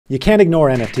You can't ignore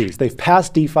NFTs. They've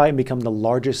passed DeFi and become the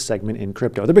largest segment in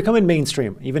crypto. They're becoming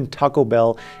mainstream. Even Taco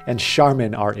Bell and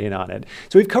Charmin are in on it.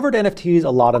 So we've covered NFTs a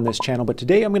lot on this channel, but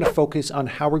today I'm going to focus on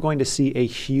how we're going to see a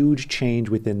huge change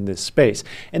within this space.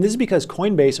 And this is because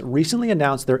Coinbase recently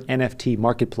announced their NFT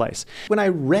marketplace. When I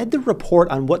read the report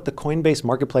on what the Coinbase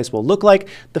marketplace will look like,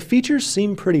 the features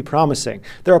seem pretty promising.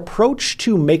 Their approach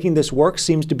to making this work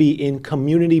seems to be in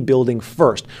community building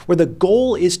first, where the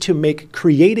goal is to make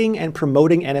creating and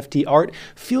promoting NFT art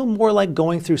feel more like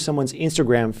going through someone's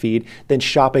Instagram feed than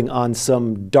shopping on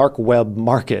some dark web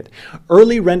market.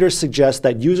 Early renders suggest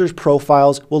that users'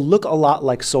 profiles will look a lot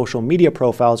like social media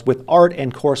profiles, with art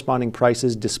and corresponding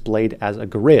prices displayed as a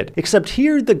grid. Except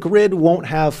here, the grid won't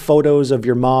have photos of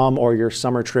your mom or your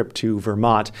summer trip to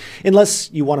Vermont,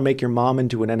 unless you want to make your mom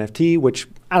into an NFT, which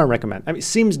I don't recommend. I mean, it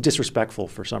seems disrespectful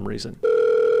for some reason.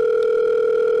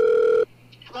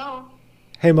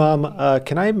 Hey mom,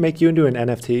 can I make you into an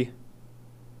NFT?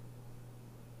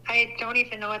 I don't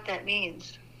even know what that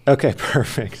means. Okay,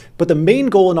 perfect. But the main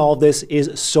goal in all of this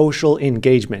is social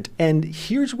engagement. And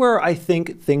here's where I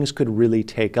think things could really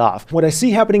take off. What I see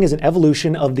happening is an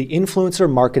evolution of the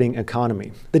influencer marketing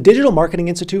economy. The Digital Marketing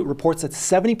Institute reports that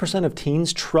 70% of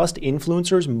teens trust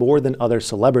influencers more than other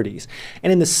celebrities.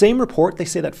 And in the same report, they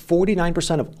say that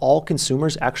 49% of all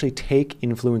consumers actually take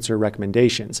influencer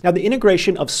recommendations. Now, the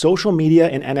integration of social media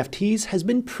and NFTs has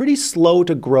been pretty slow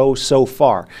to grow so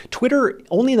far. Twitter,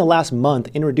 only in the last month,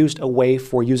 introduced a way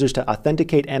for users to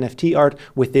authenticate NFT art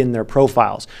within their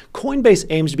profiles. Coinbase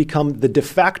aims to become the de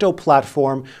facto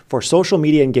platform for social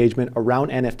media engagement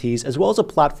around NFTs, as well as a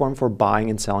platform for buying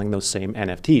and selling those same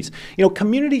NFTs. You know,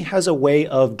 community has a way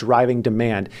of driving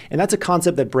demand, and that's a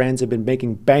concept that brands have been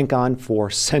making bank on for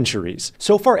centuries.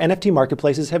 So far, NFT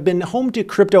marketplaces have been home to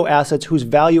crypto assets whose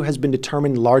value has been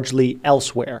determined largely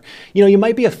elsewhere. You know, you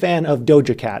might be a fan of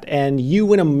Doja Cat, and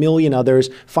you and a million others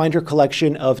find her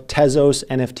collection of Tezos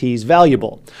NFTs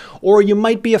valuable. Or you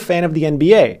might be a fan of the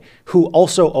NBA, who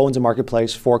also owns a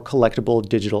marketplace for collectible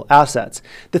digital assets.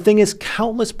 The thing is,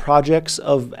 countless projects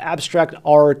of abstract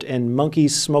art and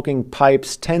monkeys smoking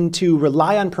pipes tend to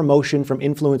rely on promotion from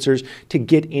influencers to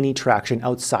get any traction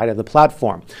outside of the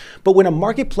platform. But when a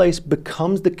marketplace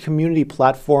becomes the community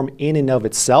platform in and of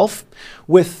itself,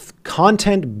 with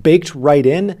content baked right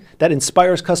in that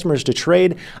inspires customers to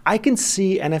trade, I can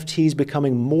see NFTs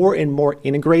becoming more and more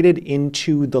integrated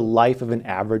into the life of an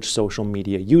average social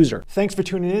media user. Thanks for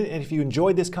tuning in, and if you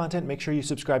enjoyed this content, make sure you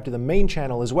subscribe to the main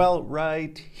channel as well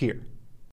right here.